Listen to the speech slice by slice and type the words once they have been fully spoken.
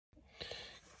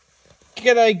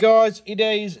G'day guys, it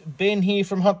is Ben here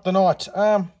from Hunt the Night.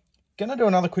 Gonna do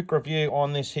another quick review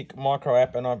on this HIKMICRO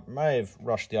app, and I may have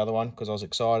rushed the other one because I was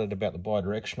excited about the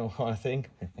bi-directional kind of thing.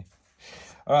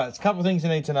 Alright, there's a couple of things you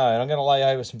need to know, and I'm gonna lay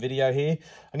over some video here.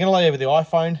 I'm gonna lay over the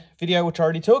iPhone video, which I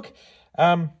already took.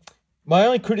 My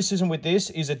only criticism with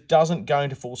this is it doesn't go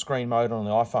into full screen mode on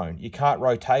the iPhone. You can't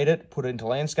rotate it, put it into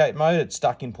landscape mode, it's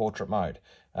stuck in portrait mode.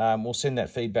 We'll send that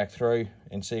feedback through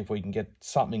and see if we can get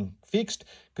something fixed,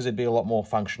 because it'd be a lot more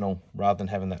functional rather than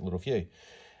having that little view.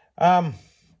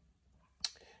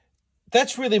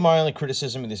 That's really my only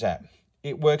criticism of this app.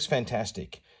 It works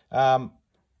fantastic. I'm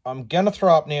going to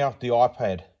throw up now the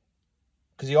iPad,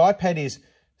 because the iPad is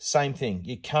same thing.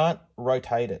 You can't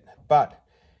rotate it, but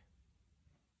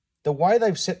the way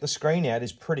they've set the screen out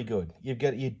is pretty good. You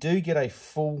do get a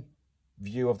full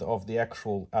view of the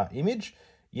actual image.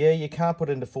 Yeah, you can't put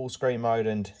it into full screen mode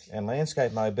and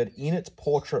landscape mode, but in its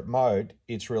portrait mode,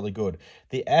 it's really good.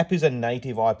 The app is a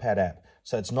native iPad app,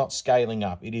 so it's not scaling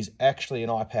up. It is actually an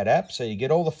iPad app, so you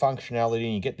get all the functionality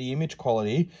and you get the image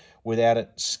quality without it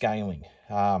scaling.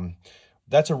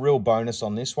 That's a real bonus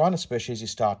on this one, especially as you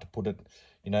start to put it,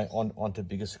 onto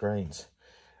bigger screens.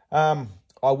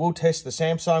 I will test the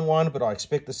Samsung one, but I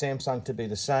expect the Samsung to be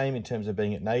the same in terms of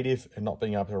being it native and not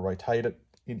being able to rotate it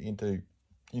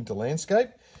into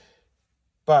landscape.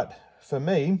 But for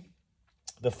me,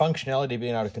 the functionality of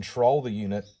being able to control the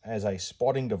unit as a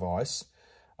spotting device,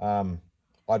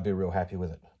 I'd be real happy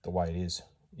with it the way it is.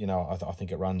 I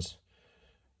think it runs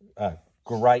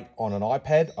great on an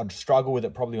iPad. I'd struggle with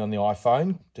it probably on the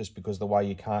iPhone, just because the way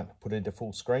you can't put it into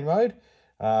full screen mode.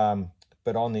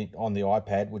 But on the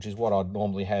iPad, which is what I'd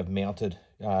normally have mounted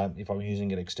if I'm using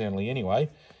it externally anyway,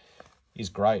 is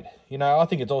great. I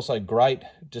think it's also great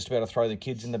just to be able to throw the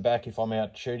kids in the back if I'm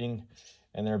out shooting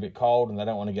and they're a bit cold and they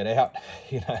don't want to get out.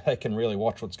 They can really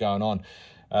watch what's going on.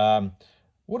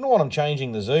 Wouldn't want them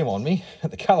changing the zoom on me,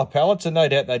 the color palettes, and no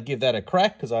doubt they'd give that a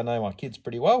crack because I know my kids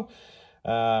pretty well.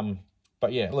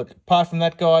 But yeah, look, apart from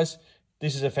that, guys,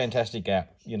 this is a fantastic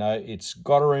app. It's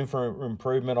got a room for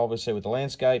improvement, obviously, with the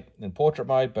landscape and portrait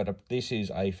mode, but this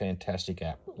is a fantastic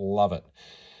app. Love it.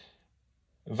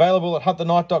 Available at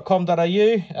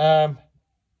huntthenight.com.au.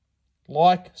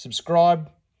 Like, subscribe,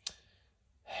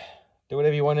 do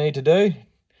whatever you need to do.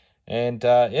 And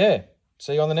yeah,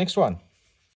 see you on the next one.